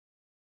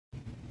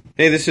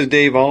Hey, this is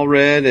Dave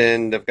Allred,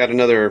 and I've got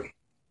another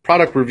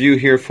product review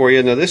here for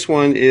you. Now, this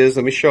one is,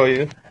 let me show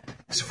you,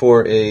 it's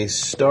for a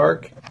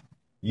Stark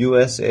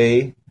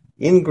USA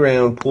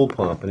in-ground pool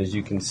pump. And as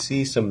you can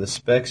see some of the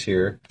specs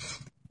here,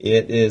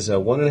 it is a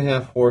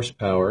 1.5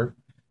 horsepower.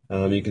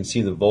 You can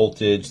see the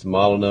voltage, the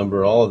model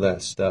number, all of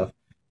that stuff.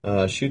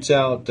 Shoots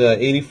out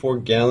 84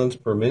 gallons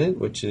per minute,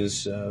 which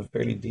is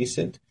fairly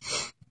decent.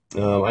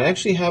 I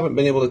actually haven't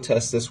been able to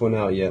test this one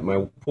out yet.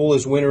 My pool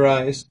is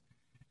winterized,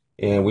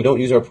 and we don't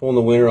use our pool in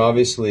the winter,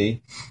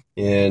 obviously.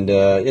 And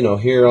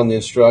here on the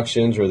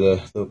instructions or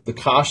the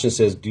caution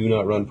says do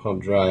not run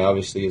pump dry.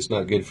 Obviously, it's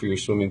not good for your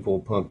swimming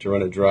pool pump to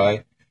run it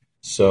dry.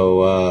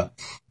 So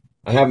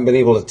I haven't been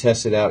able to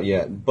test it out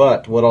yet.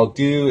 But what I'll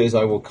do is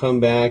I will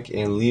come back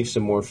and leave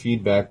some more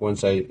feedback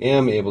once I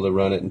am able to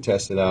run it and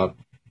test it out,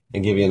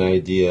 and give you an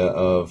idea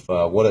of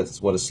what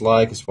it's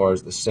like as far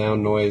as the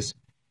sound noise.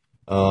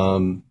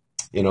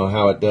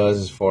 How it does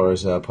as far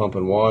as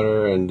pumping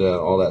water and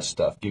all that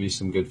stuff. Give you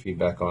some good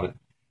feedback on it.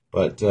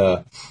 But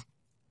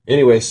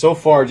anyway, so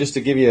far, just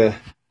to give you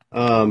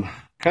kind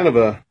of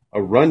a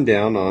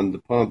rundown on the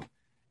pump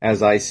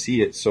as I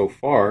see it so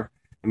far,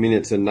 I mean,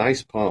 it's a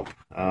nice pump.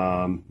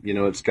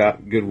 It's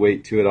got good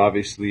weight to it.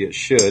 Obviously, it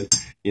should,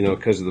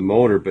 because of the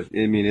motor. But,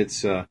 I mean, it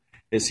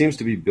seems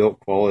to be built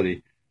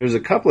quality. There's a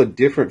couple of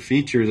different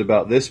features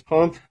about this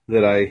pump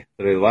that I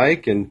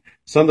like, and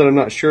some that I'm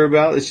not sure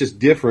about. It's just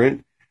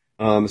different.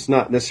 It's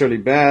not necessarily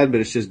bad,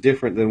 but it's just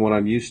different than what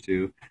I'm used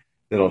to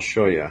that I'll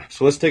show you.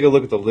 So let's take a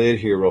look at the lid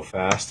here real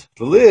fast.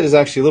 The lid is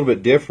actually a little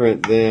bit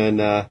different than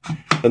the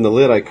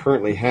lid I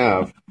currently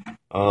have.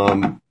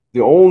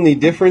 The only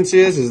difference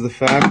is the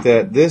fact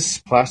that this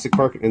plastic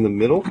part in the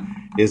middle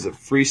is a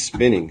free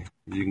spinning.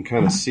 You can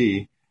kind of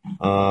see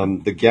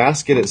the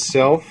gasket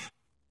itself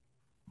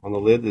on the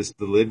lid.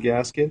 The lid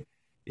gasket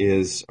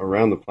is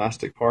around the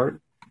plastic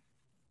part,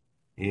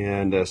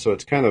 and so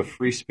it's kind of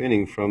free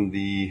spinning from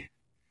the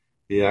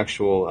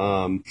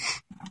actual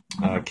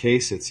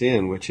case it's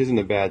in, which isn't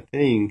a bad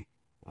thing.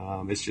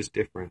 It's just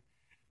different.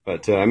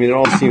 But I mean, it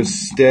all seems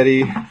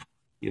steady,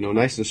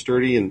 nice and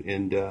sturdy,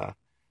 and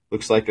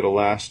looks like it'll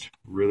last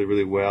really,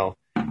 really well.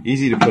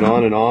 Easy to put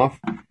on and off.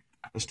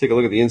 Let's take a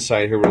look at the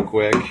inside here real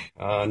quick.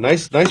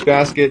 Nice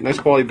basket, nice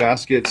quality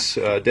baskets.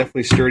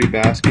 Definitely sturdy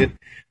basket.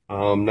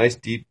 Nice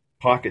deep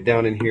pocket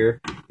down in here.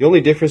 The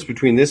only difference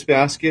between this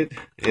basket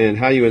and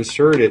how you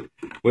insert it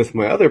with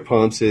my other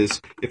pumps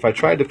is if I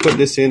tried to put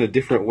this in a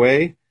different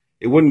way,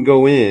 it wouldn't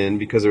go in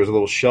because there was a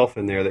little shelf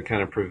in there that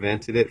kind of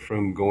prevented it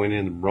from going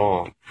in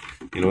wrong.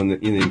 In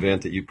the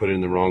event that you put it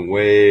in the wrong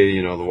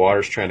way, the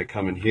water's trying to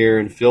come in here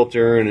and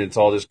filter, and it's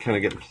all just kind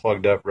of getting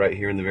plugged up right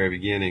here in the very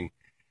beginning.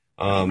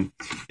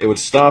 It would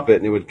stop it,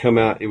 and it would come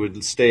out. It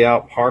would stay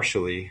out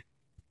partially,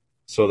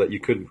 so that you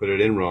couldn't put it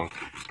in wrong.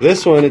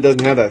 This one, it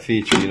doesn't have that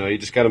feature. You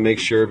just got to make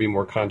sure, be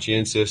more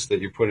conscientious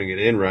that you're putting it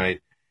in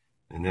right,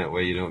 and that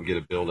way you don't get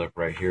a buildup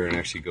right here and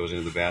actually goes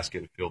into the basket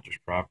and filters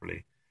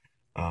properly.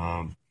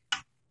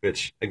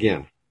 Which,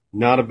 again,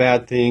 not a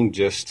bad thing,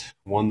 just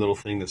one little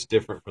thing that's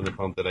different from the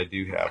pump that I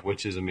do have,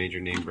 which is a major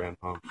name brand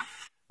pump.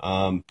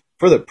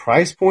 For the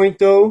price point,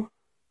 though,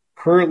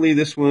 currently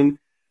this one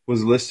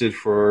was listed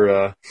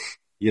for,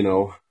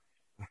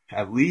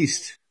 at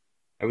least,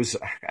 it was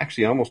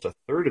actually almost a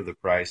third of the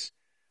price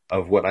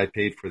of what I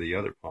paid for the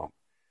other pump.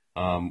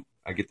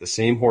 I get the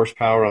same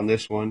horsepower on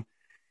this one,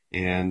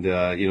 and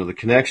the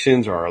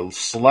connections are a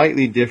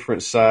slightly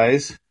different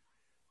size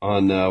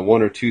on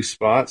one or two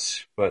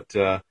spots, but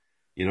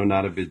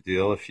not a big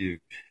deal. If you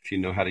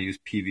know how to use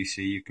PVC,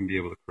 you can be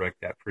able to correct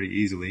that pretty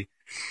easily.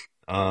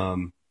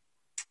 But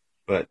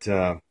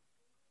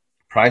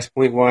price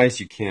point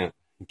wise, you can't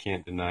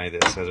deny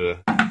this as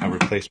a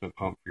replacement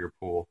pump for your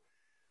pool.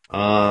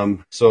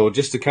 So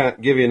just to kind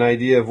of give you an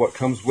idea of what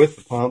comes with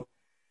the pump,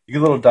 you get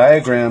a little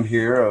diagram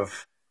here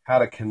of how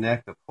to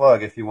connect the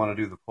plug if you want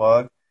to do the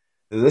plug.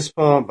 This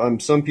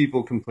pump, some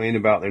people complain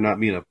about there not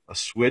being a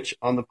switch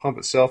on the pump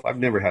itself. I've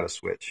never had a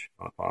switch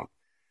on a pump.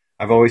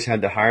 I've always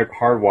had to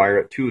hardwire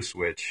it to a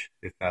switch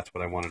if that's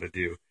what I wanted to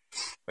do.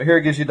 But here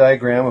it gives you a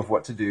diagram of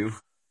what to do.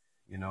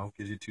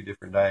 Gives you two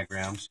different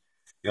diagrams.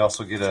 You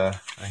also get a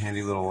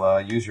handy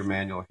little user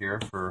manual here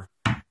for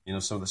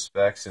some of the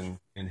specs and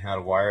how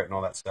to wire it and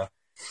all that stuff.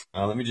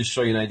 Let me just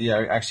show you an idea.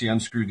 I actually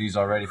unscrewed these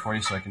already for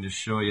you, so I can just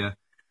show you.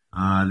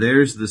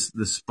 There's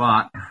the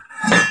spot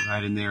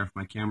right in there, if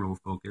my camera will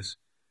focus,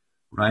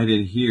 right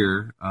in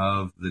here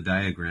of the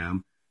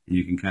diagram. And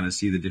you can kind of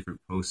see the different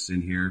posts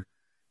in here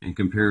and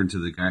compare them to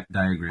the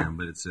diagram.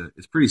 But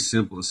it's pretty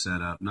simple to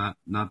set up, not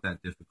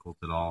that difficult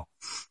at all.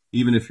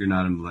 Even if you're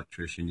not an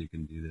electrician, you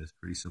can do this.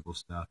 Pretty simple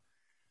stuff.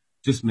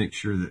 Just make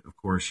sure that, of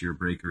course, your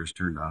breaker is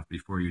turned off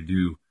before you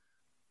do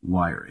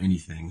wire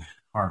anything,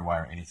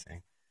 hardwire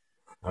anything.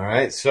 All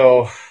right,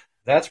 so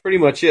that's pretty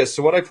much it.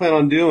 So what I plan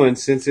on doing,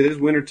 since it is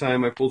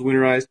wintertime, my pool's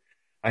winterized,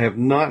 I have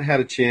not had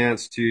a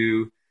chance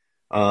to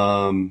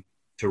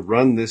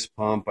run this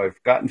pump.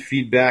 I've gotten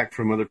feedback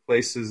from other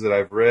places that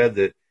I've read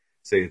that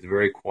say it's a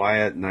very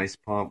quiet, nice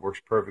pump,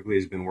 works perfectly,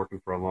 has been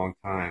working for a long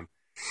time.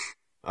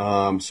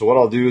 So what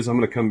I'll do is I'm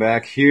going to come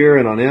back here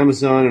and on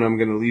Amazon, and I'm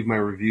going to leave my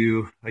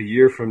review a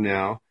year from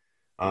now,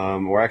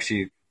 or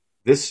actually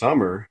this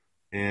summer,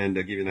 and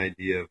give you an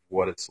idea of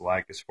what it's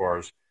like as far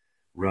as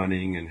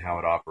running and how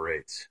it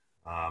operates.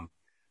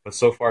 But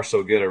so far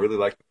so good. I really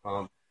like the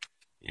pump.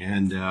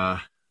 And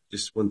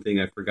just one thing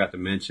I forgot to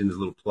mention is a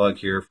little plug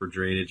here for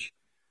drainage,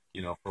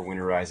 for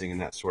winterizing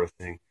and that sort of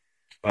thing.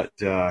 But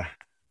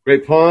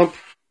great pump.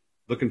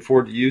 Looking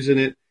forward to using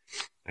it.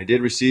 I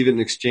did receive it in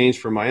exchange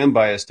for my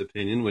unbiased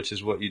opinion, which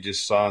is what you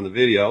just saw in the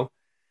video.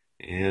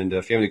 And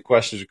if you have any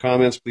questions or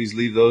comments, please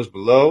leave those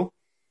below.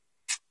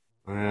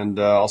 And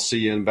I'll see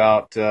you in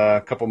about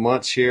a couple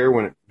months here.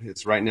 When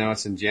it's right now,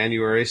 it's in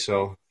January,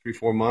 so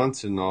 3-4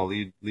 months, and I'll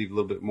leave a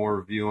little bit more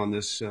review on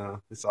this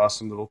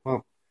awesome little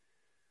pump.